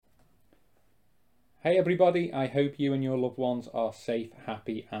Hey everybody, I hope you and your loved ones are safe,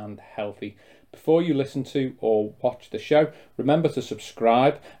 happy, and healthy. Before you listen to or watch the show, remember to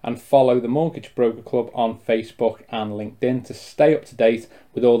subscribe and follow the Mortgage Broker Club on Facebook and LinkedIn to stay up to date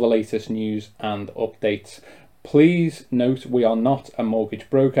with all the latest news and updates. Please note we are not a mortgage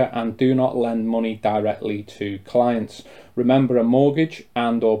broker and do not lend money directly to clients. Remember, a mortgage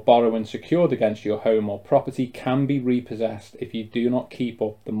and/or borrowing secured against your home or property can be repossessed if you do not keep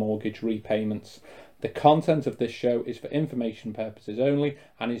up the mortgage repayments. The content of this show is for information purposes only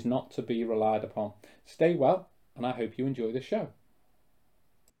and is not to be relied upon. Stay well, and I hope you enjoy the show.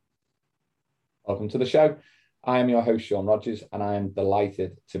 Welcome to the show. I am your host, Sean Rogers, and I am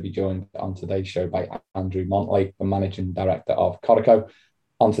delighted to be joined on today's show by Andrew Montley, the Managing Director of Corico.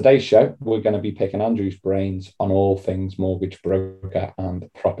 On today's show, we're going to be picking Andrew's brains on all things mortgage broker and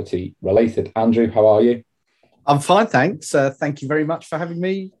property related. Andrew, how are you? I'm fine, thanks. Thank you very much for having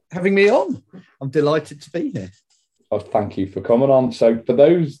me on. I'm delighted to be here. Oh, thank you for coming on. So for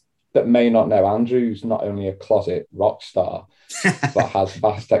those that may not know, Andrew's not only a closet rock star, but has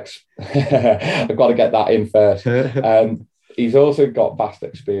vast I've got to get that in first. He's also got vast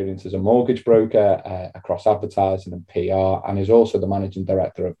experience as a mortgage broker across advertising and PR, and is also the managing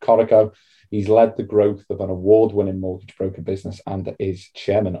director of Corico. He's led the growth of an award-winning mortgage broker business and is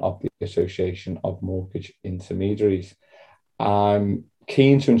chairman of the Association of Mortgage Intermediaries. I'm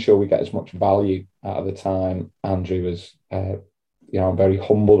keen to ensure we get as much value out of the time Andrew is I'm very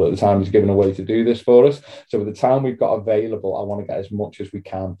humbled at the time he's given away to do this for us. So with the time we've got available, I want to get as much as we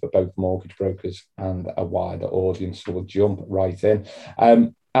can for both mortgage brokers and a wider audience. So we'll jump right in.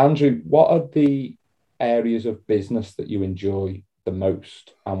 Andrew, what are the areas of business that you enjoy the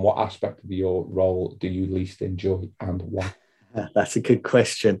most, and what aspect of your role do you least enjoy, and why? That's a good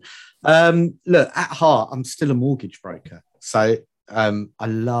question. Look, at heart, I'm still a mortgage broker. So I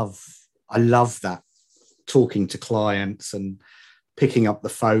love that, talking to clients and picking up the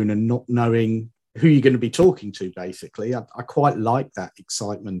phone and not knowing who you're going to be talking to, basically. I quite like that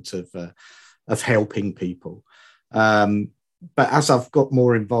excitement of helping people. But as I've got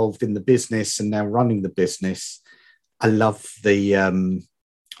more involved in the business and now running the business, I love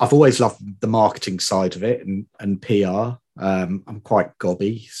I've always loved the marketing side of it and PR. I'm quite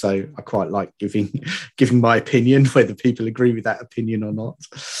gobby, so I quite like giving my opinion, whether people agree with that opinion or not.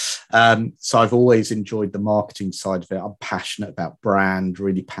 So I've always enjoyed the marketing side of it. I'm passionate about brand,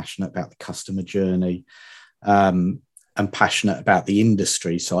 really passionate about the customer journey, and passionate about the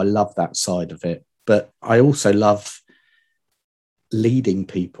industry. So I love that side of it. But I also love leading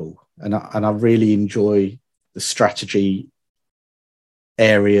people, and I really enjoy the strategy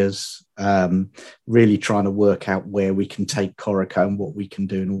areas, really trying to work out where we can take Corico and what we can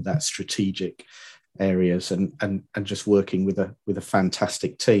do in all that strategic areas, and just working with a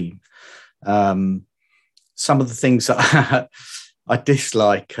fantastic team. Some of the things that I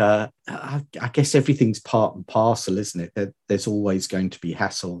dislike, I guess everything's part and parcel, isn't it? There's always going to be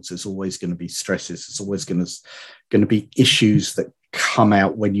hassles. There's always going to be stresses. There's always going to be issues that come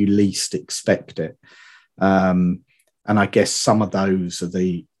out when you least expect it. And I guess some of those are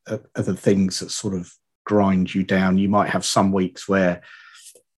the things that sort of grind you down. You might have some weeks where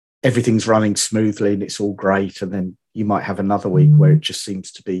everything's running smoothly and it's all great, and then you might have another week where it just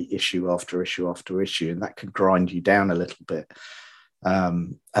seems to be issue after issue after issue, and that could grind you down a little bit.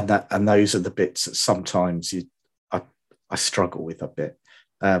 And those are the bits that sometimes I struggle with a bit.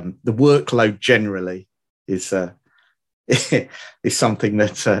 The workload generally is is something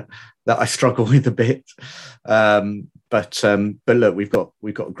that I struggle with a bit. But look, we've got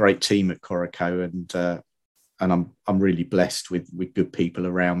a great team at Corico, and I'm really blessed with good people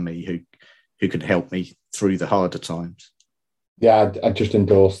around me who can help me through the harder times. Yeah, I just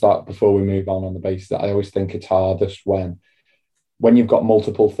endorse that before we move on the basis that I always think it's hardest when you've got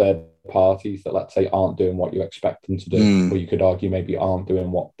multiple third parties that, let's say, aren't doing what you expect them to do, or you could argue maybe aren't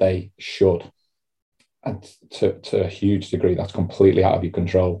doing what they should. And to a huge degree, that's completely out of your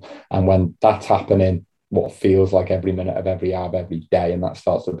control. And when that's happening, what feels like every minute of every hour of every day, and that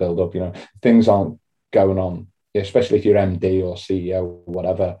starts to build up, things aren't going on, especially if you're MD or CEO or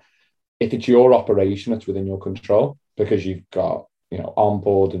whatever. If it's your operation, it's within your control, because you've got,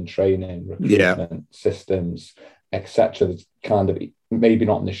 onboard and training, recruitment, systems, etc. That's kind of, maybe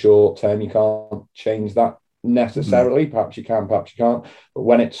not in the short term, you can't change that necessarily. Perhaps you can, perhaps you can't. But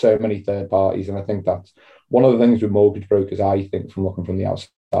when it's so many third parties, and I think that's one of the things with mortgage brokers, I think, from looking from the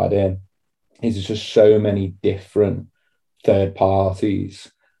outside in, is there's just so many different third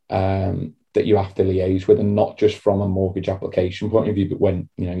parties that you have to liaise with, and not just from a mortgage application point of view, but when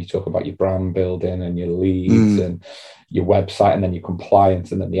you talk about your brand building and your leads and your website, and then your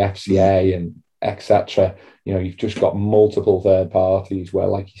compliance, and then the FCA, and etc. You've just got multiple third parties where,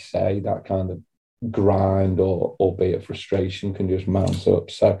 like you say, that kind of grind or albeit frustration can just mount up.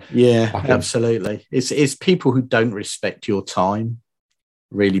 So yeah, absolutely. It's people who don't respect your time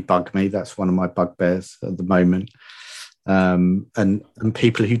really bug me. That's one of my bugbears at the moment. And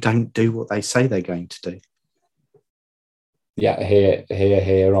people who don't do what they say they're going to do. Yeah,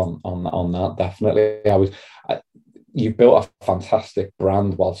 here on that, definitely. You built a fantastic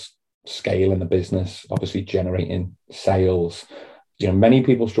brand whilst scaling the business, obviously generating sales. Many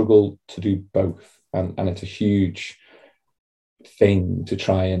people struggle to do both, and it's a huge thing to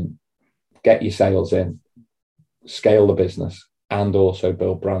try and get your sales in, scale the business, and also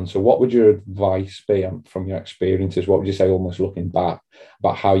build brands. So what would your advice be from your experiences? What would you say, almost looking back,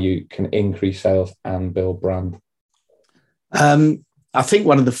 about how you can increase sales and build brand? I think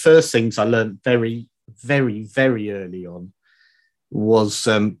one of the first things I learned very, very, very early on was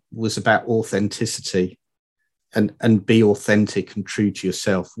about authenticity, and be authentic and true to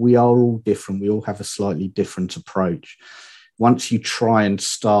yourself. We are all different. We all have a slightly different approach. Once you try and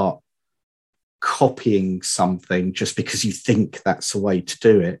start copying something just because you think that's the way to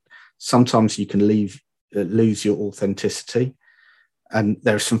do it, sometimes you can lose your authenticity. And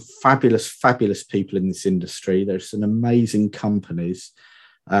there are some fabulous, fabulous people in this industry. There's some amazing companies.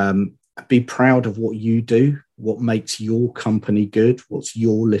 Be proud of what you do, what makes your company good, what's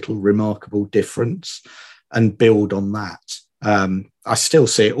your little remarkable difference, and build on that. I still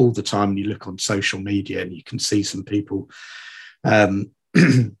see it all the time when you look on social media and you can see some people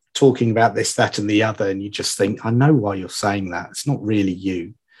talking about this, that, and the other, and you just think, I know why you're saying that. It's not really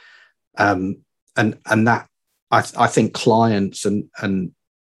you. And that, I think clients and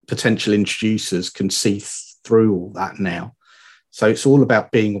potential introducers can see through all that now. So it's all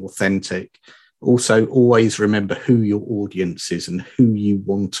about being authentic. Also, always remember who your audience is and who you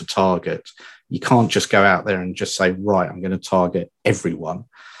want to target. You can't just go out there and just say, right, I'm going to target everyone.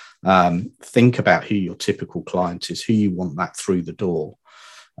 Think about who your typical client is, who you want that through the door.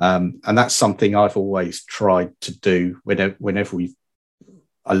 And that's something I've always tried to do whenever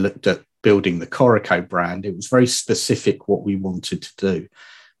I looked at building the Corico brand. It was very specific what we wanted to do.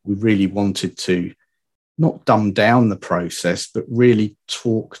 We really wanted to not dumb down the process, but really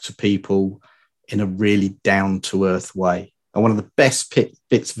talk to people in a really down-to-earth way. And one of the best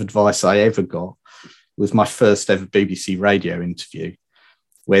bits of advice I ever got was my first ever BBC radio interview,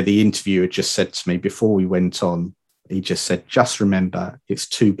 where the interviewer just said to me before we went on, he just said, just remember, it's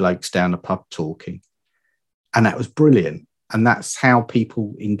two blokes down a pub talking. And that was brilliant. And that's how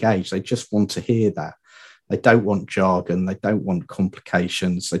people engage. They just want to hear that. They don't want jargon. They don't want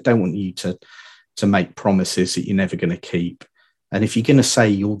complications. They don't want you to make promises that you're never going to keep. And if you're going to say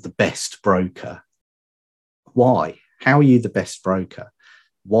you're the best broker, why? How are you the best broker?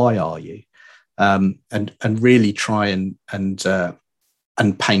 Why are you? And really try and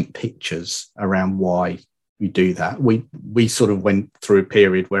paint pictures around why we do that. We sort of went through a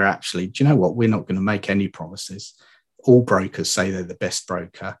period where actually, do you know what? We're not going to make any promises. All brokers say they're the best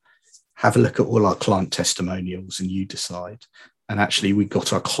broker. Have a look at all our client testimonials and you decide. And actually, we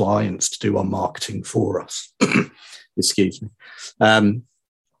got our clients to do our marketing for us. Excuse me.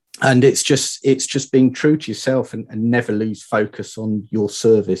 And it's just being true to yourself and never lose focus on your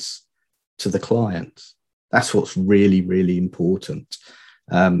service to the client. That's what's really, really important.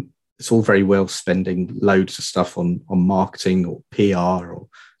 It's all very well spending loads of stuff on marketing or PR or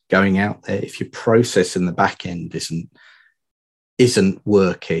going out there. If your process in the back end isn't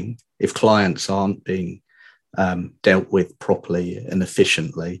working, if clients aren't being dealt with properly and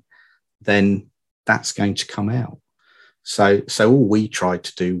efficiently, then that's going to come out. So all we tried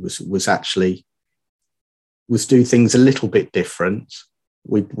to do was do things a little bit different.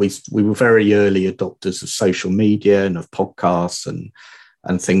 We were very early adopters of social media and of podcasts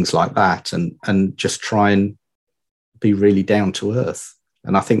and things like that, and just try and be really down to earth.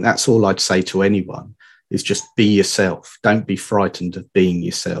 And I think that's all I'd say to anyone is just be yourself. Don't be frightened of being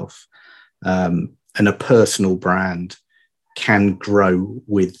yourself. And a personal brand can grow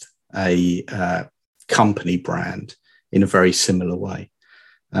with a company brand in a very similar way.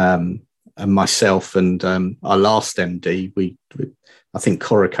 And myself and our last MD, I think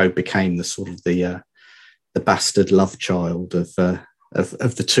Corico became the sort of the bastard love child of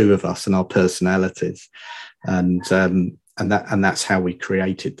the two of us and our personalities, and that's how we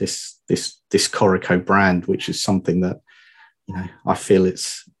created this Corico brand, which is something that I feel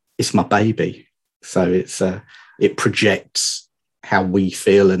it's my baby. So it projects how we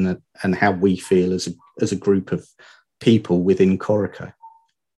feel and how we feel as a group of people within Corico.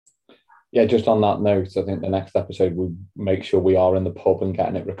 Yeah, just on that note, I think the next episode we'll make sure we are in the pub and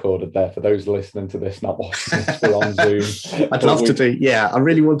getting it recorded there. For those listening to this, not watching this, we're on Zoom. I'd love to do, I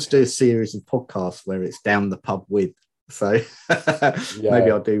really want to do a series of podcasts where it's down the pub with. So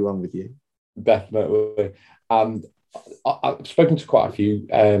maybe I'll do one with you. Definitely. And I've spoken to quite a few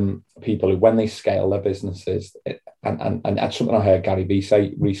people who, when they scale their businesses, and that's something I heard Gary Vee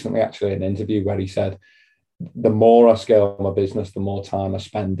say recently, actually, in an interview where he said, the more I scale my business, the more time I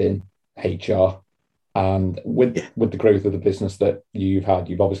spend in HR. And with the growth of the business that you've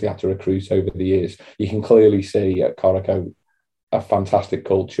obviously had to recruit over the years. You can clearly see at Corico a fantastic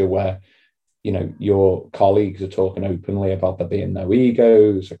culture where, you know, your colleagues are talking openly about there being no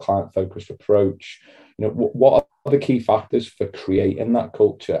egos, a client-focused approach. You know, what are the key factors for creating that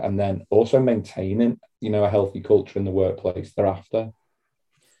culture and then also maintaining, you know, a healthy culture in the workplace thereafter?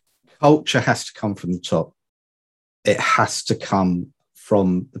 Culture has to come from the top. It has to come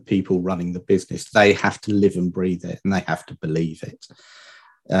from the people running the business. They have to live and breathe it, and they have to believe it.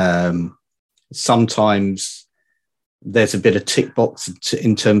 Sometimes there's a bit of tick box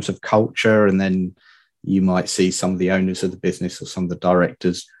in terms of culture, and then you might see some of the owners of the business or some of the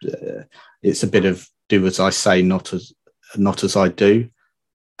directors. It's a bit of do as I say, not as I do,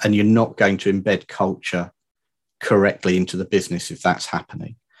 and you're not going to embed culture correctly into the business if that's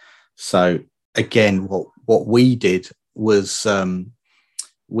happening. So again, what we did was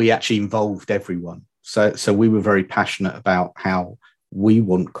we actually involved everyone. So we were very passionate about how we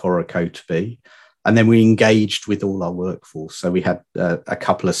want Corico to be. And then we engaged with all our workforce. So we had a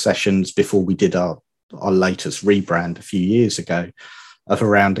couple of sessions before we did our latest rebrand a few years ago of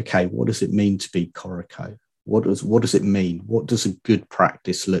around, okay, what does it mean to be Corico? What does it mean? What does a good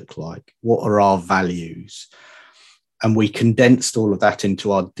practice look like? What are our values? And we condensed all of that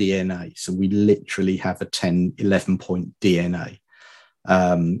into our DNA. So we literally have a 11 point DNA,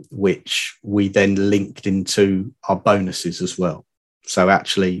 which we then linked into our bonuses as well. So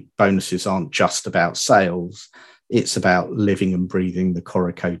actually bonuses aren't just about sales. It's about living and breathing the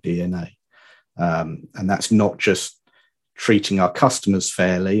Corico DNA. And that's not just treating our customers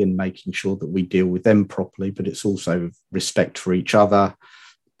fairly and making sure that we deal with them properly, but it's also respect for each other,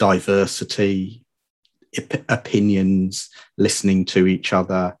 diversity, opinions, listening to each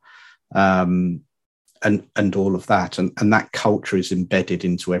other, and all of that. And that culture is embedded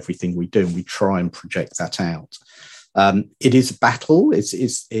into everything we do, and we try and project that out. It is a battle.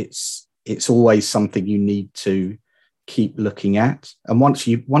 It's always something you need to keep looking at. And once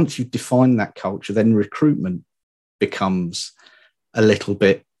you define that culture, then recruitment becomes a little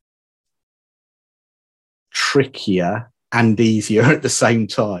bit trickier and easier at the same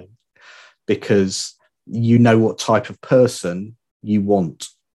time, because you know what type of person you want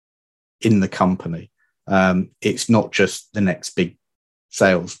in the company. It's not just the next big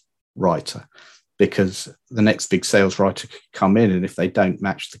sales writer, because the next big sales writer could come in, and if they don't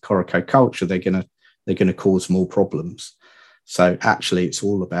match the Corico culture, they're gonna cause more problems. So actually, it's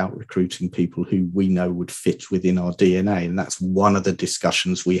all about recruiting people who we know would fit within our DNA, and that's one of the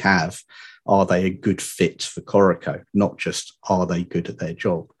discussions we have. Are they a good fit for Corico? Not just are they good at their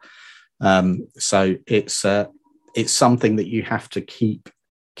job. So it's something that you have to keep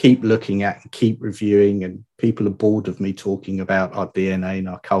looking at and keep reviewing. And people are bored of me talking about our DNA and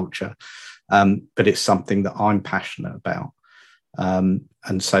our culture, but it's something that I'm passionate about. And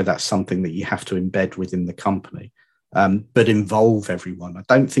so that's something that you have to embed within the company, but involve everyone. I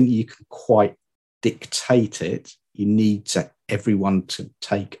don't think you can quite dictate it. You need everyone to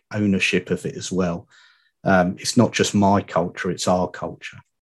take ownership of it as well. It's not just my culture, it's our culture.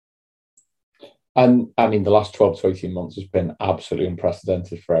 And I mean, the last 12 to 18 months has been absolutely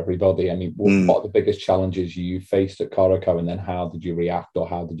unprecedented for everybody. I mean, what are the biggest challenges you faced at Corico, and then how did you react, or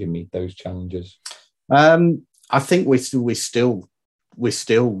how did you meet those challenges? I think we're still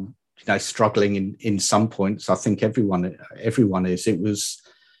struggling in some points. I think everyone is.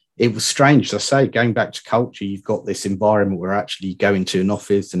 It was strange, as I say, going back to culture. You've got this environment where actually you go into an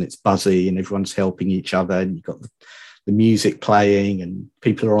office and it's buzzy and everyone's helping each other, and you've got the music playing and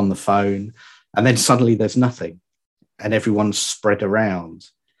people are on the phone. And then suddenly there's nothing, and everyone's spread around.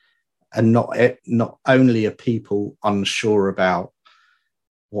 And not only are people unsure about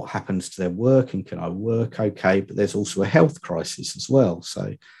what happens to their work and can I work okay, but there's also a health crisis as well.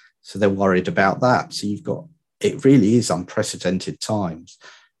 So they're worried about that. So it really is unprecedented times,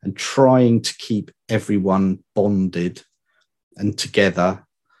 and trying to keep everyone bonded and together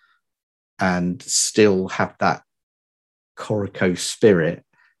and still have that Corico spirit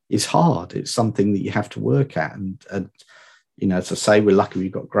is hard. It's something that you have to work at. And you know, as I say, we're lucky we've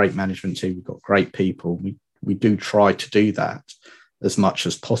got great management team, we've got great people. We do try to do that. as much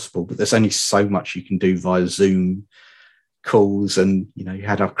as possible, but there's only so much you can do via Zoom calls. And, you know, you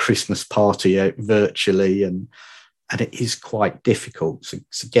had our Christmas party out virtually, and it is quite difficult.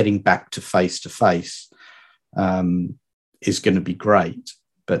 So getting back to face is going to be great.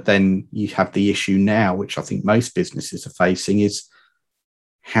 But then you have the issue now, which I think most businesses are facing, is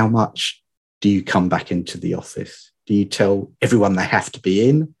how much do you come back into the office? Do you tell everyone they have to be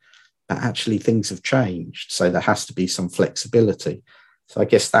in? But actually things have changed. So there has to be some flexibility. So I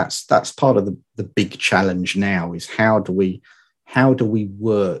guess that's part of the big challenge now, is how do we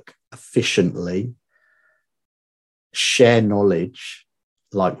work efficiently, share knowledge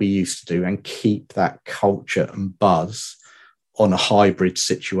like we used to do, and keep that culture and buzz on a hybrid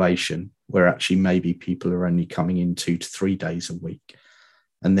situation where actually maybe people are only coming in 2 to 3 days a week.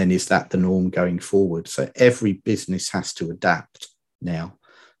 And then is that the norm going forward? So every business has to adapt now.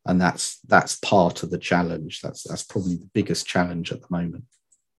 And that's part of the challenge. That's probably the biggest challenge at the moment.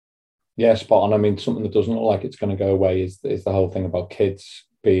 Yeah, spot on. I mean, something that doesn't look like it's going to go away is the whole thing about kids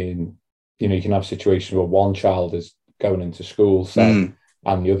being, you know, you can have situations where one child is going into school, say,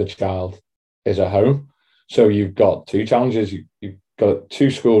 and the other child is at home. So you've got two challenges. You've got 2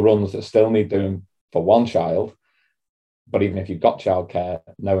 school runs that still need doing for one child. But even if you've got childcare,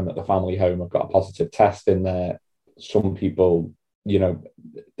 knowing that the family home have got a positive test in there, some people, you know,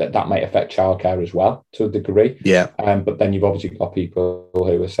 that might affect childcare as well to a degree. Yeah. But then you've obviously got people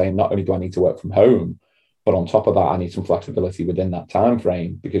who are saying, not only do I need to work from home, but on top of that, I need some flexibility within that time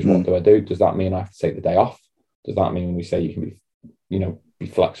frame, because what do I do? Does that mean I have to take the day off? Does that mean we say you can be, you know, be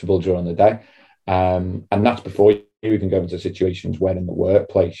flexible during the day? And that's before you even go into situations where in the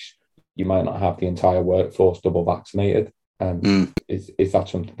workplace you might not have the entire workforce double vaccinated. Is that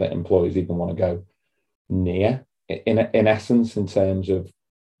something that employees even want to go near? In essence, in terms of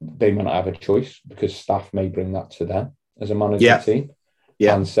they might not have a choice, because staff may bring that to them as a management team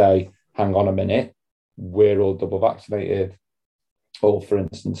and say, hang on a minute, we're all double vaccinated. Or, for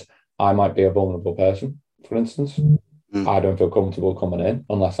instance, I might be a vulnerable person, for instance. I don't feel comfortable coming in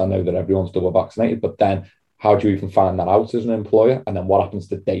unless I know that everyone's double vaccinated. But then how do you even find that out as an employer? And then what happens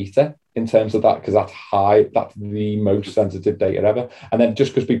to data in terms of that? Because that's the most sensitive data ever. And then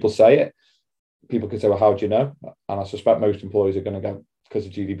just because people say it, people could say, well, how do you know? And I suspect most employers are going to go, because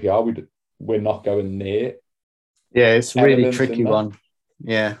of GDPR, we're not going near. Yeah, it's a really tricky one.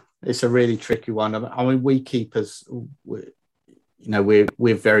 Yeah, it's a really tricky one. I mean, we keep us, you know,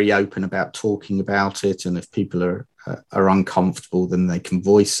 we're very open about talking about it. And if people are uncomfortable, then they can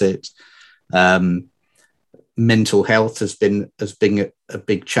voice it. Mental health has been a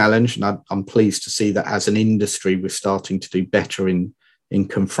big challenge. And I'm pleased to see that as an industry, we're starting to do better in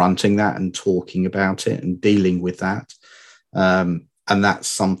confronting that and talking about it and dealing with that. And that's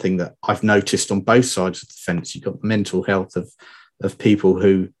something that I've noticed on both sides of the fence. You've got the mental health of people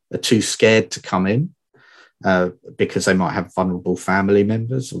who are too scared to come in because they might have vulnerable family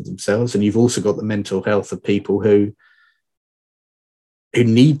members or themselves. And you've also got the mental health of people who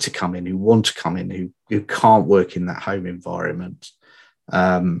need to come in, who want to come in, who can't work in that home environment.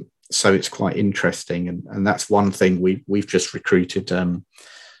 So it's quite interesting, and that's one thing we've just recruited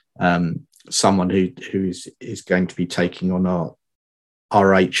someone who is going to be taking on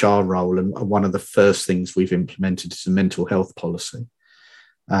our HR role, and one of the first things we've implemented is a mental health policy,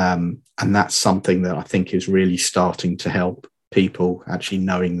 and that's something that I think is really starting to help people actually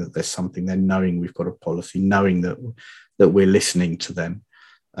knowing that there's something there, knowing we've got a policy, knowing that we're listening to them.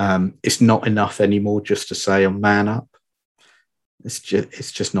 It's not enough anymore just to say, "I'm man up." It's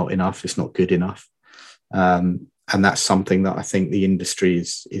just not enough. It's not good enough. And that's something that I think the industry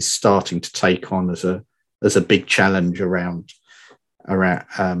is starting to take on as a big challenge around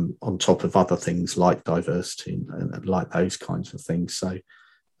on top of other things like diversity and like those kinds of things. So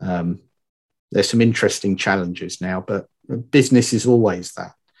there's some interesting challenges now, but business is always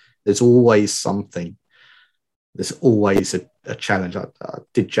that. There's always something. There's always a challenge. I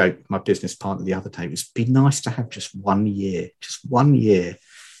did joke with my business partner the other day. It would be nice to have just 1 year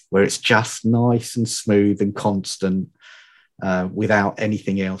where it's just nice and smooth and constant without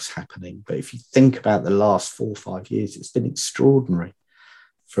anything else happening. But if you think about the last 4 or 5 years, it's been extraordinary.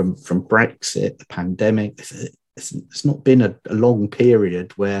 From Brexit, the pandemic, it's not been a long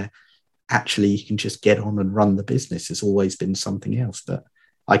period where actually you can just get on and run the business. It's always been something else. But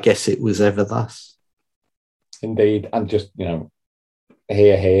I guess it was ever thus. Indeed, and just, you know,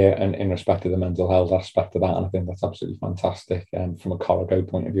 here and in respect to the mental health aspect of that, and I think that's absolutely fantastic, and from a Corrigo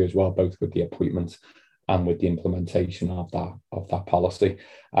point of view as well, both with the appointment and with the implementation of that policy.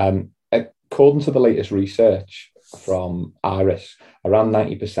 According to the latest research, from Iris, around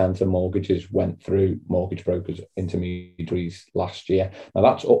 90% of mortgages went through mortgage brokers intermediaries last year. Now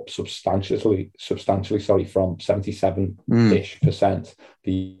that's up substantially, from 77-ish%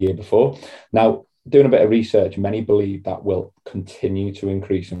 the year before. Now, doing a bit of research, many believe that will continue to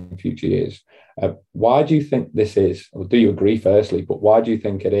increase in future years. Why do you think this is? Or do you agree, firstly, but why do you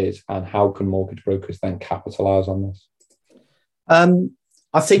think it is? And how can mortgage brokers then capitalize on this?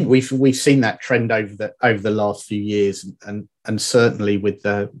 I think we've seen that trend over the last few years, and certainly with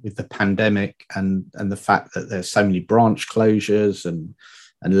the pandemic and the fact that there's so many branch closures and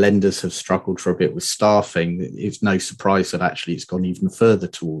lenders have struggled for a bit with staffing. It's no surprise that actually it's gone even further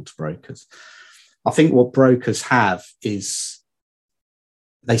towards brokers. I think what brokers have is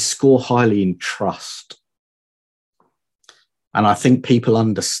they score highly in trust, and I think people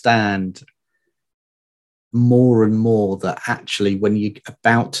understand more and more that actually when you're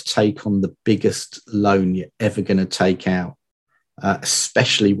about to take on the biggest loan you're ever going to take out,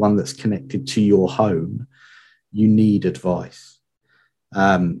 especially one that's connected to your home, you need advice.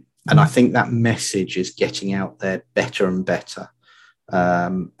 And I think that message is getting out there better and better.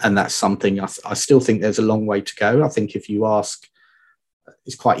 And that's something I still think there's a long way to go. I think if you ask,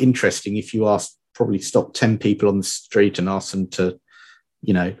 it's quite interesting, if you ask, probably stop 10 people on the street and ask them to,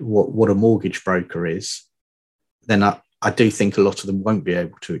 what a mortgage broker is, then I do think a lot of them won't be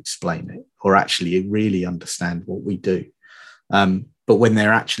able to explain it or actually really understand what we do. But when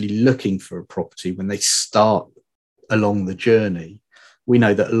they're actually looking for a property, when they start along the journey, we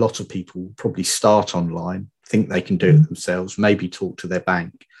know that a lot of people probably start online, think they can do it themselves, maybe talk to their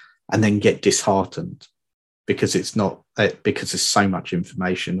bank, and then get disheartened because because there's so much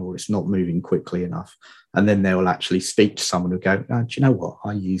information or it's not moving quickly enough. And then they'll actually speak to someone who go, oh, do you know what?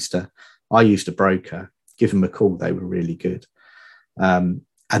 I used a broker. Give them a call. They were really good. And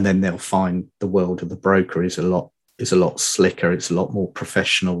then they'll find the world of the broker is a lot slicker. It's a lot more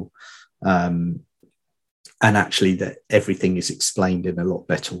professional. And actually that everything is explained in a lot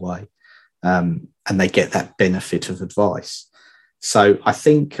better way. And they get that benefit of advice. So I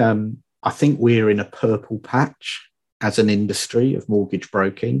think we're in a purple patch as an industry of mortgage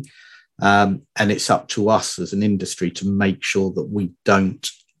broking. And it's up to us as an industry to make sure that we don't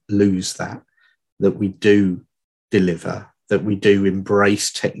lose that we do deliver, that we do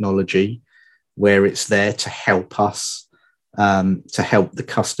embrace technology where it's there to help us, to help the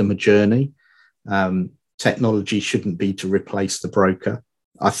customer journey. Technology shouldn't be to replace the broker.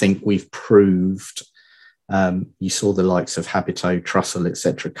 I think we've proved, you saw the likes of Habito, Trussell,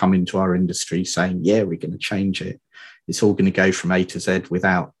 etc., come into our industry saying, yeah, we're going to change it. It's all going to go from A to Z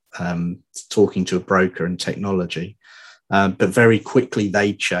without talking to a broker and technology. But very quickly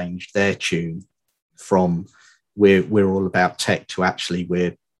they changed their tune from we're all about tech to actually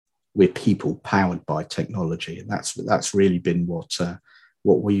we're people powered by technology, and that's really been what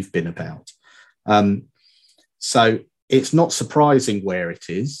we've been about. So it's not surprising where it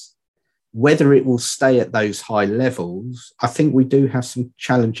is. Whether it will stay at those high levels, I think we do have some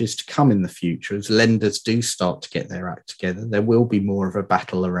challenges to come in the future as lenders do start to get their act together. There will be more of a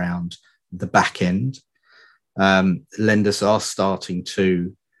battle around the back end. Lenders are starting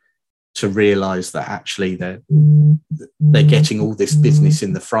to realise that actually they're getting all this business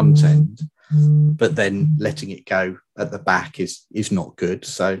in the front end, but then letting it go at the back is not good.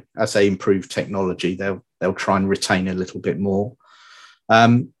 So as they improve technology, they'll try and retain a little bit more.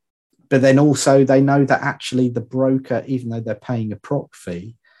 But then also they know that actually the broker, even though they're paying a prop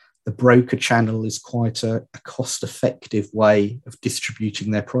fee, the broker channel is quite a cost-effective way of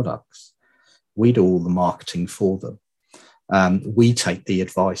distributing their products. We do all the marketing for them. We take the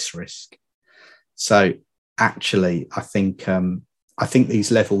advice risk. So actually, I think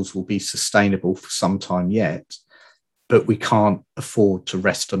these levels will be sustainable for some time yet, but we can't afford to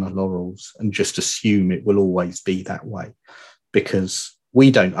rest on our laurels and just assume it will always be that way, because we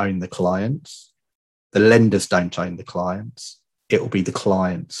don't own the clients. The lenders don't own the clients. It will be the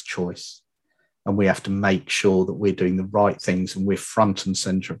client's choice. And we have to make sure that we're doing the right things and we're front and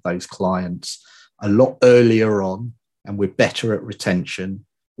center of those clients a lot earlier on, and we're better at retention.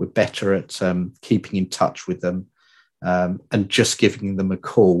 We're better at keeping in touch with them, and just giving them a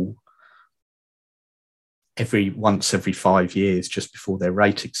call every 5 years just before their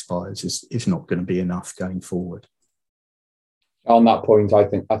rate expires is not going to be enough going forward. On that point, I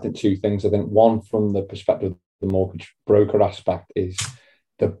think two things. I think one, from the perspective of the mortgage broker aspect, is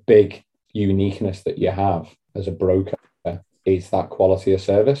the big uniqueness that you have as a broker is that quality of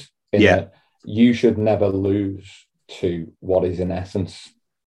service. That you should never lose to what is in essence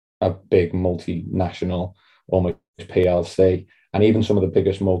a big multinational, almost PLC. And even some of the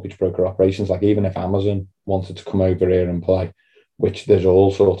biggest mortgage broker operations, like even if Amazon wanted to come over here and play, which there's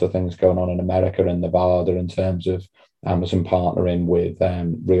all sorts of things going on in America and Nevada in terms of Amazon partnering with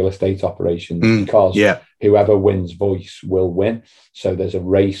real estate operations, because whoever wins voice will win. So there's a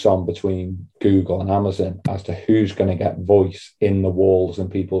race on between Google and Amazon as to who's going to get voice in the walls in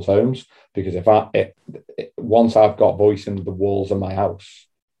people's homes. Because once I've got voice in the walls of my house,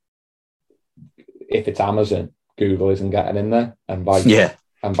 if it's Amazon, Google isn't getting in there, and vice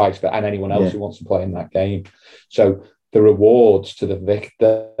versa, and anyone else who wants to play in that game. So the rewards to the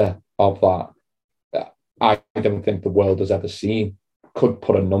victor of that, I don't think the world has ever seen. Could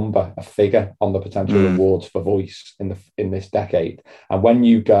put a figure on the potential rewards for voice in this decade. And when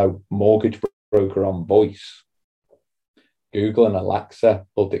you go mortgage broker on voice, Google and Alexa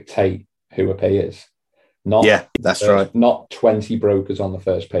will dictate who a pay is. That's right. Not 20 brokers on the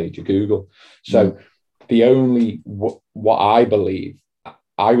first page of Google. So the only, what I believe,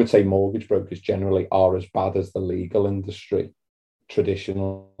 I would say mortgage brokers generally are as bad as the legal industry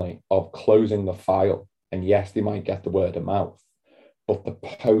traditionally, of closing the file. And yes, they might get the word of mouth, but the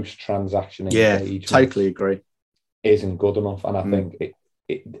post-transaction engagement, totally agree, isn't good enough. And I think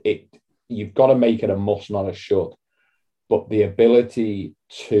you've got to make it a must, not a should. But the ability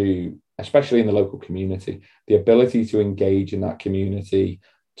to, especially in the local community, the ability to engage in that community,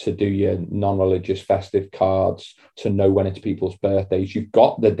 to do your non-religious festive cards, to know when it's people's birthdays. You've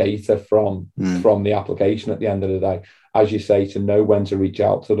got the data from the application at the end of the day. As you say, to know when to reach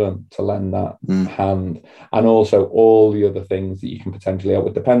out to them, to lend that hand, and also all the other things that you can potentially help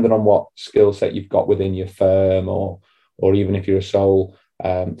with, depending on what skill set you've got within your firm, or even if you're a sole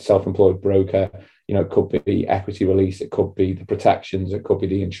self-employed broker. You know, it could be equity release, it could be the protections, it could be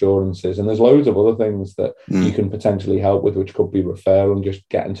the insurances, and there's loads of other things that you can potentially help with, which could be referral and just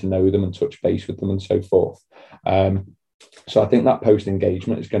getting to know them and touch base with them and so forth. So I think that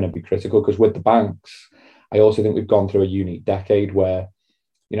post-engagement is going to be critical, because with the banks, I also think we've gone through a unique decade where,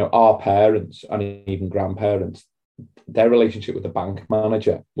 you know, our parents and even grandparents, their relationship with the bank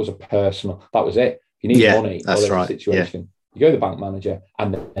manager was a personal, that was it. You need money, that's right. Situation. You go to the bank manager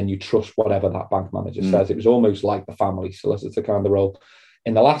and then you trust whatever that bank manager says. It was almost like the family solicitor kind of role.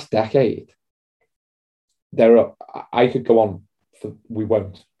 In the last decade, I could go on, we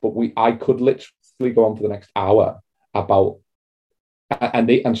won't, but I could literally go on for the next hour about,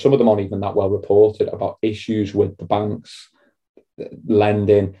 and some of them aren't even that well reported, about issues with the banks,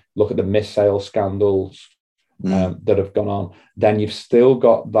 lending, look at the mis-sale scandals that have gone on. Then you've still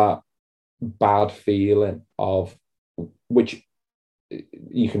got that bad feeling of, which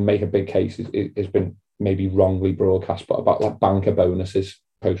you can make a big case has been maybe wrongly broadcast, but about like banker bonuses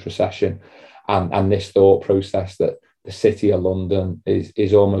post-recession, and this thought process that the City of London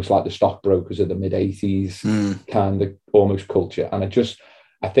is almost like the stockbrokers of the mid-80s kind of almost culture. And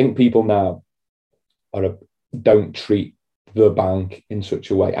I think people now don't treat the bank in such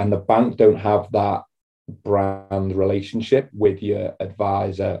a way, and the bank don't have that brand relationship with your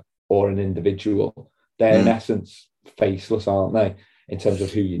advisor or an individual. They're in essence faceless, aren't they, in terms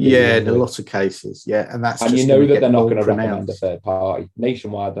of who you in a lot of cases, and that's, and you know that they're not going to recommend a third party.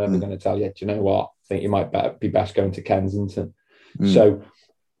 Nationwide, they're never going to tell you, do you know what, I think you might be best going to Kensington. So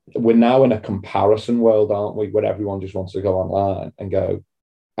we're now in a comparison world, aren't we, where everyone just wants to go online and go.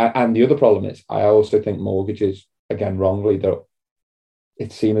 And the other problem is, I also think mortgages, again wrongly, that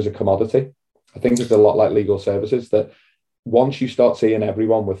it's seen as a commodity. I think it's a lot like legal services, that once you start seeing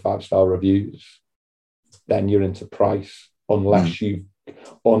everyone with 5-star reviews, then you're into price, unless you've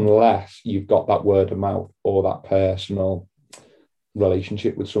got that word of mouth or that personal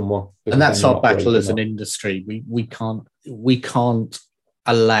relationship with someone. And that's our battle as an industry. We can't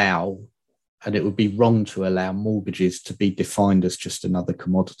allow, and it would be wrong to allow, mortgages to be defined as just another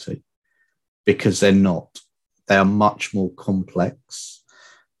commodity, because they're not. They are much more complex.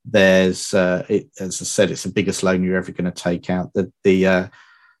 There's, as I said, it's the biggest loan you're ever going to take out.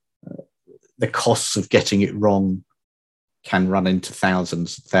 The costs of getting it wrong can run into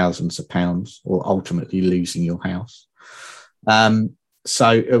thousands of pounds, or ultimately losing your house. And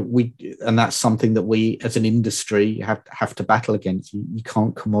that's something that we as an industry have to battle against. You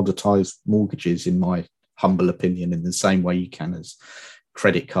can't commoditize mortgages, in my humble opinion, in the same way you can as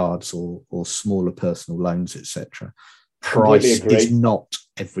credit cards or smaller personal loans, etc. Price is not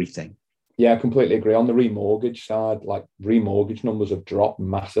everything. Yeah, I completely agree. On the remortgage side, like remortgage numbers have dropped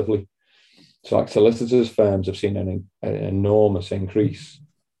massively. So like solicitors' firms have seen an enormous increase,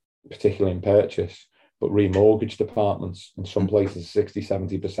 particularly in purchase, but remortgage departments in some places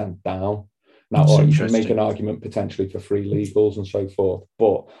 60-70% down. Now, or you can make an argument potentially for free legals and so forth,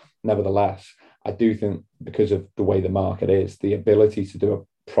 but nevertheless, I do think because of the way the market is, the ability to do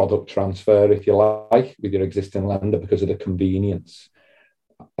a product transfer, if you like, with your existing lender because of the convenience,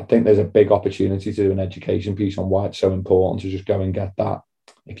 I think there's a big opportunity to do an education piece on why it's so important to just go and get that,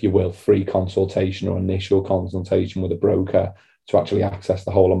 if you will, free consultation or initial consultation with a broker to actually access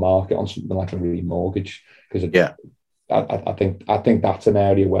the whole of market on something like a remortgage. Because I think that's an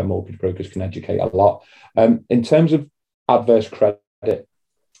area where mortgage brokers can educate a lot. In terms of adverse credit,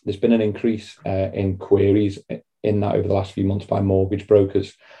 there's been an increase in queries in that over the last few months by mortgage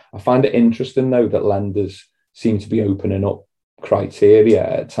brokers. I find it interesting, though, that lenders seem to be opening up criteria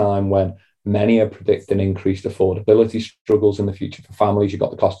at a time when many are predicting increased affordability struggles in the future for families. You've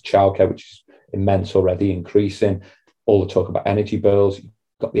got the cost of childcare, which is immense already, increasing. All the talk about energy bills. You've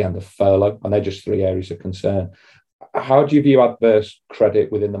got the end of furlough, and they're just three areas of concern. How do you view adverse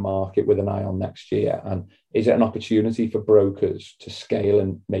credit within the market with an eye on next year? And is it an opportunity for brokers to scale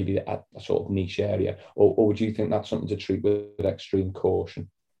in maybe a sort of niche area? Or would you think that's something to treat with extreme caution?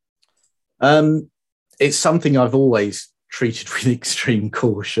 It's something I've always treated with extreme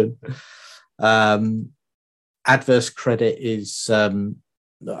caution. Adverse credit is,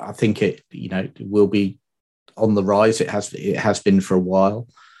 I think it will be on the rise. It has been for a while.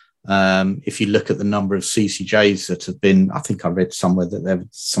 If you look at the number of CCJs that have been, I think I read somewhere that there was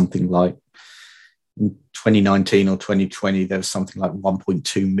something like in 2019 or 2020, there was something like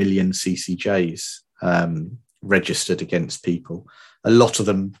 1.2 million CCJs registered against people. A lot of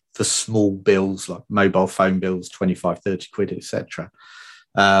them for small bills like mobile phone bills, 25, 30 quid, etc.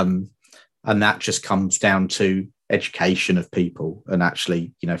 And that just comes down to education of people. And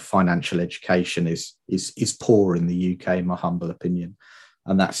actually, financial education is poor in the UK, in my humble opinion.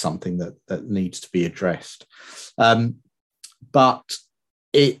 And that's something that needs to be addressed. But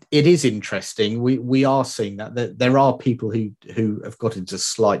it is interesting. We are seeing that there are people who have got into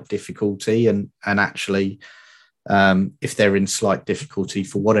slight difficulty and actually, if they're in slight difficulty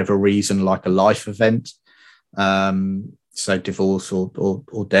for whatever reason, like a life event, so divorce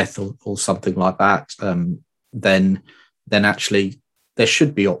or death or something like that, then actually there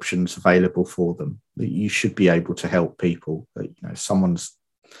should be options available for them. That you should be able to help people. If someone's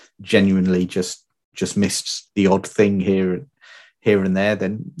genuinely just missed the odd thing here and there,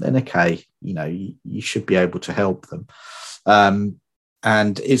 then okay, you should be able to help them.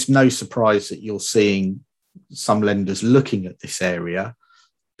 And it's no surprise that you're seeing some lenders looking at this area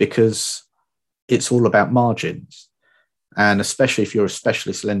because it's all about margins. And especially if you're a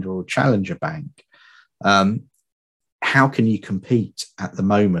specialist lender or a challenger bank, how can you compete at the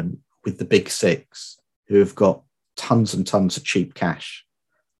moment with the big six who have got tons and tons of cheap cash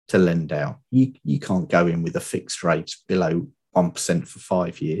to lend out? You can't go in with a fixed rate below 1% for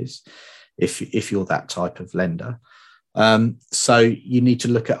 5 years if you're that type of lender. So you need to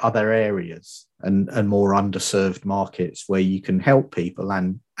look at other areas and more underserved markets where you can help people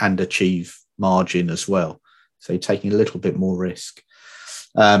and achieve margin as well. So you're taking a little bit more risk.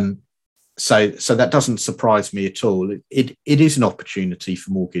 So that doesn't surprise me at all. It is an opportunity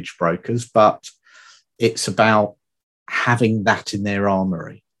for mortgage brokers, but it's about having that in their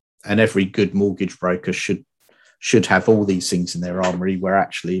armory. And every good mortgage broker should have all these things in their armory, where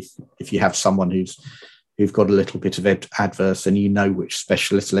actually if you have someone who've got a little bit of adverse and you know which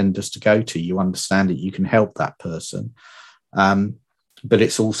specialist lenders to go to, you understand it, you can help that person. But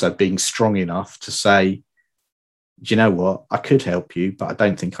it's also being strong enough to say, do you know what? I could help you, but I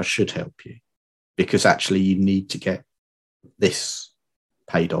don't think I should help you because actually you need to get this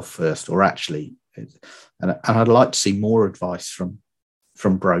paid off first, or actually, and I'd like to see more advice from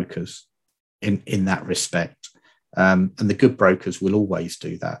brokers in that respect. And the good brokers will always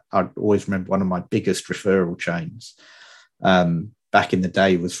do that. I always remember one of my biggest referral chains back in the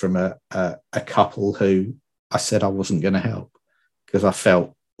day was from a couple who I said I wasn't going to help because I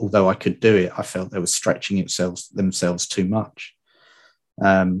felt, although I could do it, I felt they were stretching themselves too much.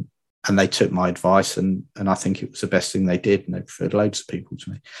 And they took my advice, and I think it was the best thing they did, and they referred loads of people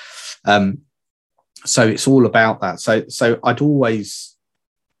to me. So it's all about that. So I'd always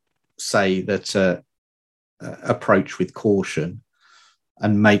say that approach with caution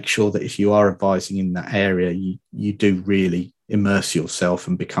and make sure that if you are advising in that area, you do really immerse yourself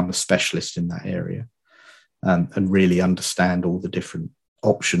and become a specialist in that area, and really understand all the different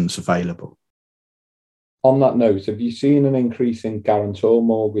options available. On that note, have you seen an increase in guarantor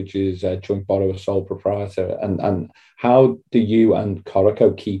mortgages, joint borrower, sole proprietor, and how do you and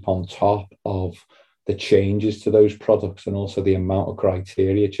Corico keep on top of the changes to those products and also the amount of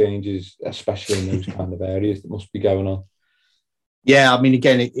criteria changes, especially in those kind of areas that must be going on? Yeah, I mean,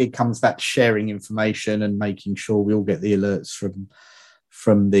 again, it comes back to sharing information and making sure we all get the alerts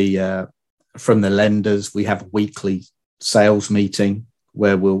from the from the lenders. We have a weekly sales meeting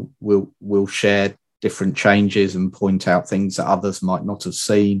where we'll share different changes and point out things that others might not have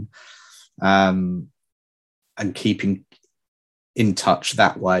seen, and keeping in touch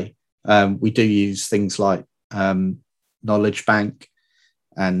that way. We do use things like Knowledge Bank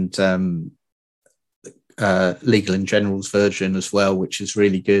and Legal and General's version as well, which is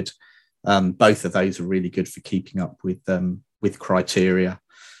really good. Both of those are really good for keeping up with criteria.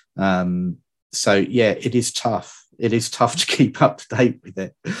 So yeah, it is tough. It is tough to keep up to date with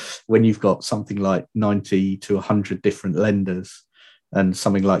it when you've got something like 90 to 100 different lenders and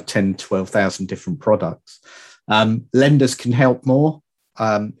something like 10, 12,000 different products. Lenders can help more.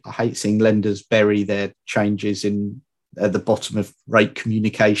 I hate seeing lenders bury their changes at the bottom of rate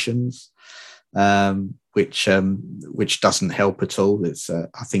communications, which doesn't help at all. It's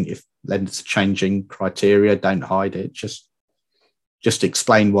I think if lenders are changing criteria, don't hide it. Just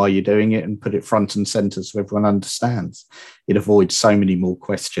explain why you're doing it and put it front and center so everyone understands. It avoids so many more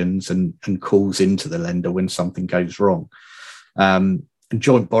questions and calls into the lender when something goes wrong. And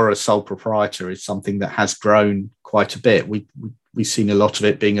joint borrower sole proprietor is something that has grown quite a bit. We've seen a lot of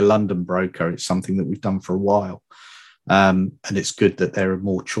it being a London broker. It's something that we've done for a while. And it's good that there are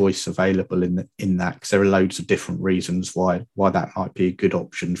more choice available in that, because there are loads of different reasons why that might be a good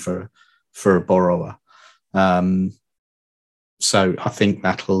option for a borrower. So I think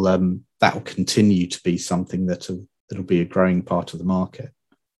that'll continue to be something that'll be a growing part of the market.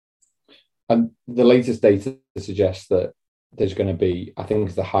 And the latest data suggests that there's going to be, I think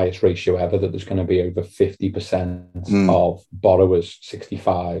it's the highest ratio ever, that there's going to be over 50% of borrowers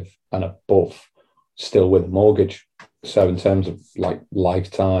 65 and above still with mortgage. So in terms of like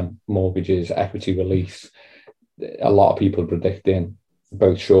lifetime mortgages, equity release, a lot of people are predicting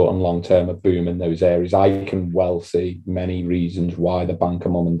both short and long term a boom in those areas. I can well see many reasons why the banker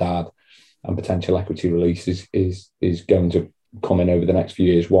mum and dad and potential equity release is going to come in over the next few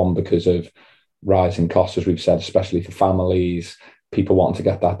years. One, because of rising costs, as we've said, especially for families, people wanting to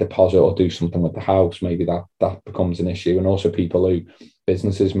get that deposit or do something with the house. Maybe that becomes an issue. And also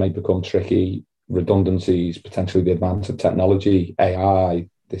businesses may become tricky, redundancies, potentially the advance of technology, AI,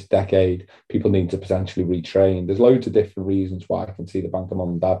 this decade, people need to potentially retrain. There's loads of different reasons why I can see the banker mum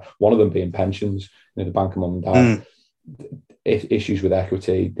and dad, one of them being pensions. The banker mum and dad, issues with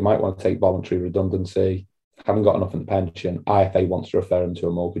equity, they might want to take voluntary redundancy, haven't got enough in the pension, IFA wants to refer them to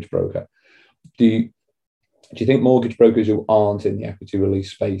a mortgage broker. Do you think mortgage brokers who aren't in the equity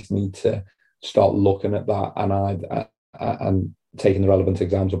release space need to start looking at that and taking the relevant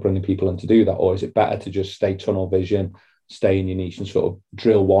exams or bringing people in to do that? Or is it better to just stay tunnel vision, stay in your niche and sort of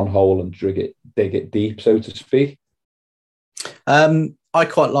drill one hole and dig it deep, so to speak? I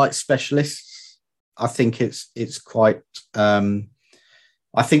quite like specialists. I think it's quite,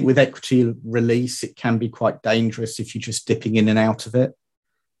 I think with equity release, it can be quite dangerous if you're just dipping in and out of it.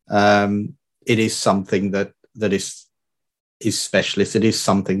 It is something that is specialist. It is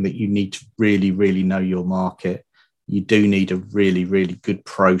something that you need to really, really know your market. You do need a really, really good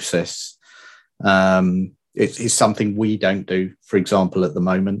process. It's something we don't do, for example, at the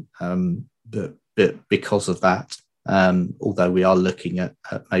moment, but because of that, although we are looking at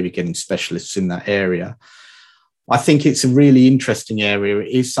maybe getting specialists in that area. I think it's a really interesting area. It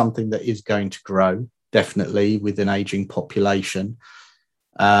is something that is going to grow, definitely, with an aging population.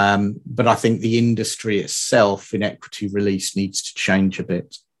 But I think the industry itself in equity release needs to change a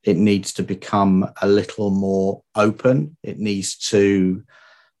bit. It needs to become a little more open. It needs to,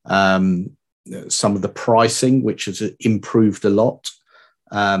 some of the pricing, which has improved a lot,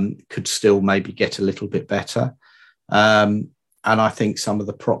 could still maybe get a little bit better. And I think some of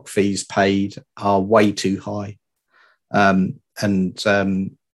the proc fees paid are way too high. And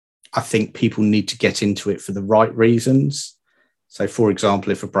I think people need to get into it for the right reasons. So, for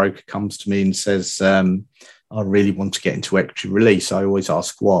example, if a broker comes to me and says, I really want to get into equity release, I always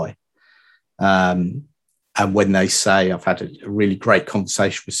ask why. And when they say, I've had a really great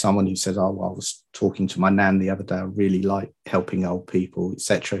conversation with someone who said, oh, well, I was talking to my nan the other day, I really like helping old people,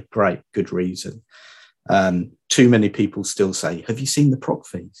 etc. Great, good reason. Too many people still say, have you seen the proc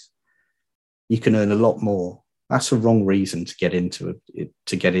fees? You can earn a lot more. That's a wrong reason to get into it.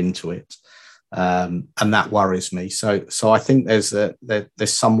 And that worries me. So I think there's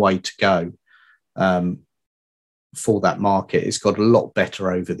some way to go for that market. It's got a lot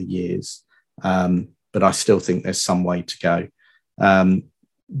better over the years, but I still think there's some way to go.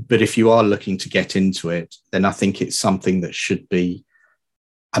 But if you are looking to get into it, then I think it's something that should be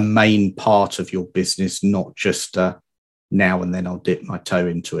a main part of your business, not just now and then I'll dip my toe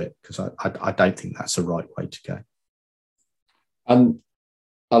into it, because I don't think that's the right way to go. And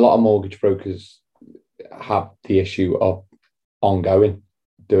a lot of mortgage brokers have the issue of ongoing.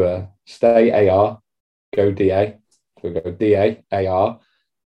 Do a stay AR, go DA. So we go DA, AR.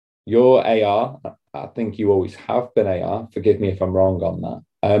 Your AR, I think you always have been AR. Forgive me if I'm wrong on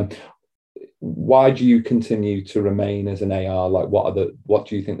that. Why do you continue to remain as an AR? Like, what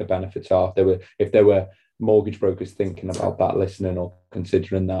do you think the benefits are? If there were mortgage brokers thinking about that, listening or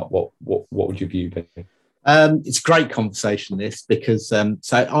considering that, what would your view be? It's a great conversation, this, because so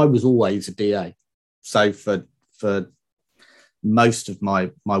I was always a DA. So for most of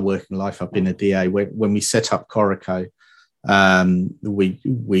my working life, I've been a DA. When we set up Corico,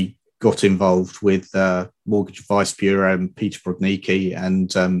 we got involved with Mortgage Advice Bureau and Peter Brudnicki,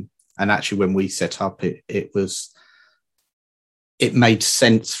 and actually when we set up, it made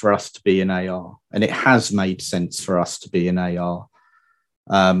sense for us to be an AR, and it has made sense for us to be an AR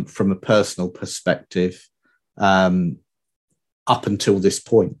from a personal perspective up until this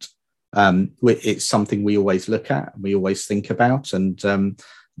point. It's something we always look at, we always think about, and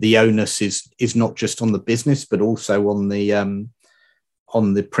the onus is not just on the business, but also on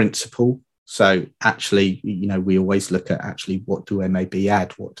the principal. So actually, we always look at actually what do MAB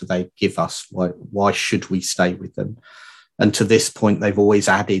add, what do they give us, why should we stay with them? And to this point, they've always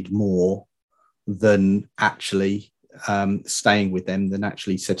added more than actually staying with them than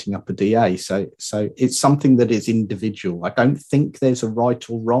actually setting up a DA. So it's something that is individual. I don't think there's a right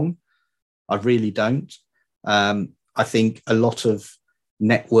or wrong. I really don't. I think a lot of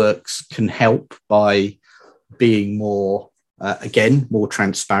networks can help by being more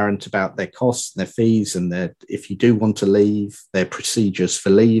transparent about their costs, their fees, and if you do want to leave, their procedures for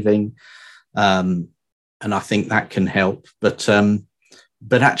leaving. And I think that can help. But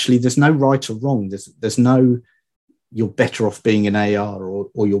actually, there's no right or wrong. There's no you're better off being an AR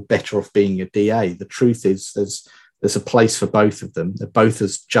or you're better off being a DA. The truth is there's a place for both of them. They're both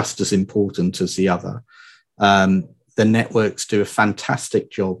just as important as the other. The networks do a fantastic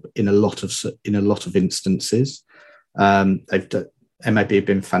job in a lot of instances. MAB have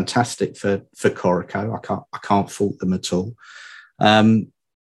been fantastic for Corico. I can't fault them at all. And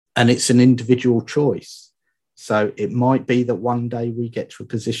it's an individual choice. So it might be that one day we get to a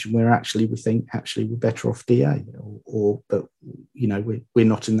position where we think we're better off DA, but we're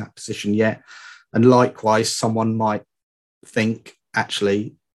not in that position yet. And likewise, someone might think,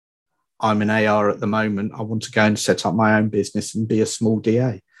 actually, I'm an AR at the moment. I want to go and set up my own business and be a small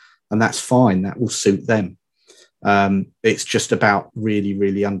DA. And that's fine. That will suit them. It's just about really,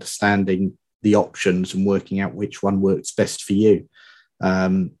 really understanding the options and working out which one works best for you.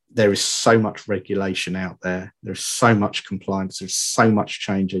 There is so much regulation out there. There's so much compliance. There's so much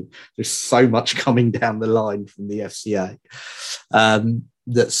changing. There's so much coming down the line from the FCA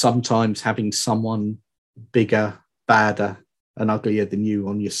that sometimes having someone bigger, badder, and uglier than you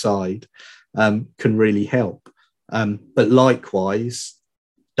on your side can really help. But likewise,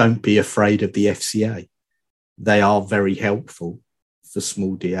 don't be afraid of the FCA. They are very helpful for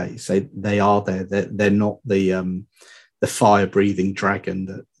small DAs. They are there. They're not the fire-breathing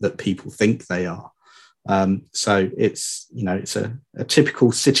dragon that people think they are. So it's a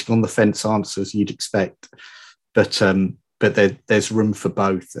typical sitting on the fence answer as you'd expect, but there's room for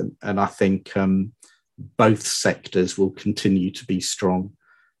both, and I think both sectors will continue to be strong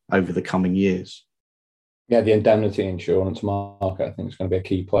over the coming years. Yeah, the indemnity insurance market, I think, is going to be a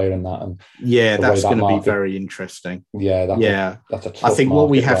key player in that. And yeah, that's going to be very interesting. Yeah, that's a tough I think what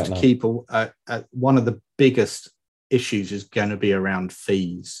we have to now. keep one of the biggest issues is going to be around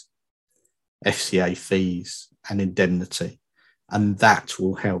fees, FCA fees and indemnity, and that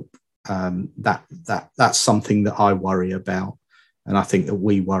will help. That's something that I worry about, and I think that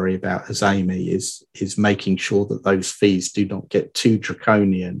we worry about as Amy is making sure that those fees do not get too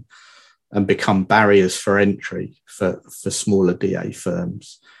draconian and become barriers for entry for smaller DA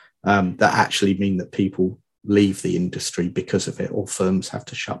firms that actually mean that people leave the industry because of it, or firms have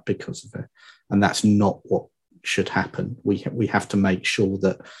to shut because of it, and that's not what should happen. We have to make sure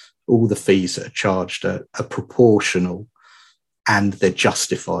that all the fees that are charged are proportional and they're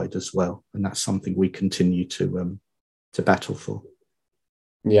justified as well, and that's something we continue to battle for.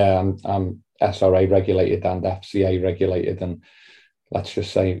 Yeah, I'm SRA regulated and FCA regulated, and let's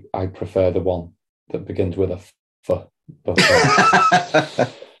just say I prefer the one that begins with a F. But,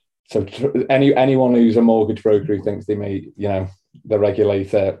 so anyone who's a mortgage broker who thinks they may, the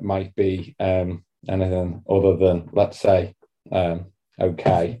regulator might be anything other than, let's say,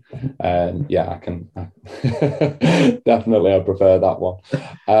 okay. Yeah, I can definitely I prefer that one.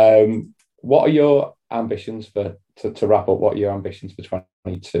 What are your ambitions to wrap up? What are your ambitions for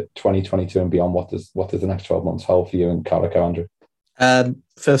 2022 and beyond? What does the next 12 months hold for you and Corico, Andrew?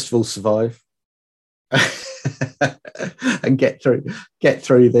 First of all, survive and get through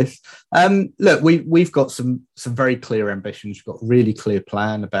this. Look, we've got some very clear ambitions. We've got a really clear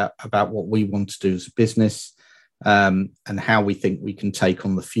plan about what we want to do as a business, and how we think we can take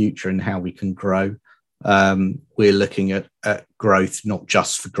on the future and how we can grow. We're looking at growth, not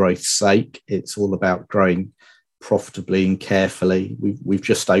just for growth's sake. It's all about growing profitably and carefully. We've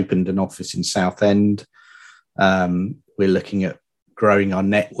just opened an office in Southend. We're looking at growing our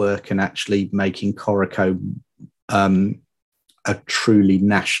network and actually making Coraco a truly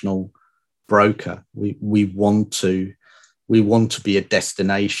national broker. We want to be a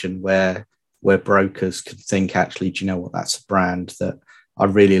destination where brokers can think, actually, do you know what, that's a brand that I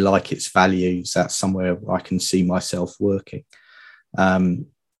really like its values. That's somewhere I can see myself working. And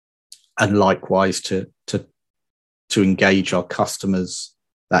likewise to engage our customers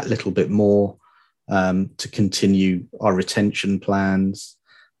that little bit more, to continue our retention plans.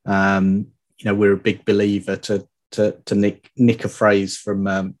 We're a big believer, to nick a phrase from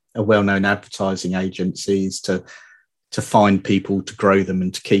a well-known advertising agencies, to find people, to grow them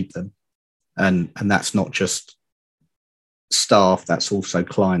and to keep them. And that's not just staff, that's also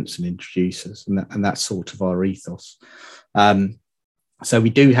clients and introducers, and that's sort of our ethos. So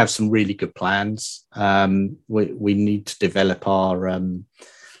we do have some really good plans. We need to develop our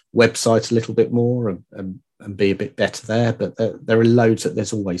website a little bit more and be a bit better there, but there are loads that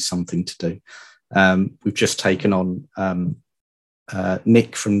there's always something to do. We've just taken on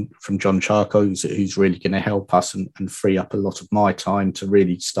Nick from John Charco, who's really going to help us and free up a lot of my time to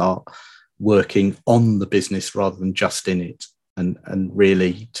really start working on the business rather than just in it, and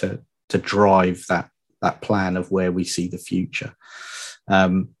really to drive that plan of where we see the future.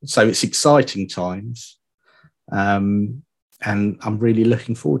 So it's exciting times, and I'm really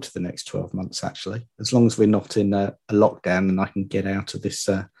looking forward to the next 12 months, actually, as long as we're not in a lockdown and I can get out of this.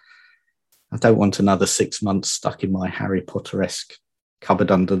 I don't want another 6 months stuck in my Harry Potter-esque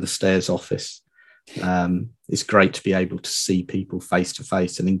cupboard under the stairs office. It's great to be able to see people face to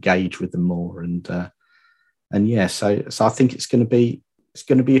face and engage with them more. And yeah, so I think it's going to be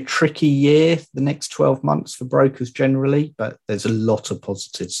a tricky year, the next 12 months for brokers generally, but there's a lot of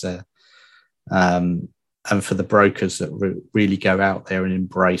positives there. And for the brokers that really go out there and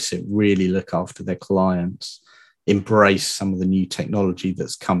embrace it, really look after their clients, embrace some of the new technology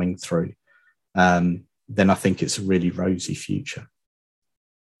that's coming through, then I think it's a really rosy future.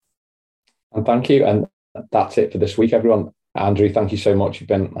 And thank you. And that's it for this week, everyone. Andrew, thank you so much. You've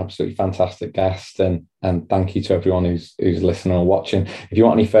been an absolutely fantastic guest, and thank you to everyone who's listening or watching. If you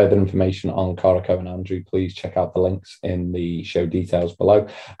want any further information on Coraco and Andrew, please check out the links in the show details below.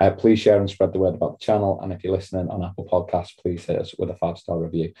 Please share and spread the word about the channel. And if you're listening on Apple Podcasts, please hit us with a 5-star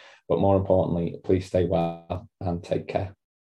review. But more importantly, please stay well and take care.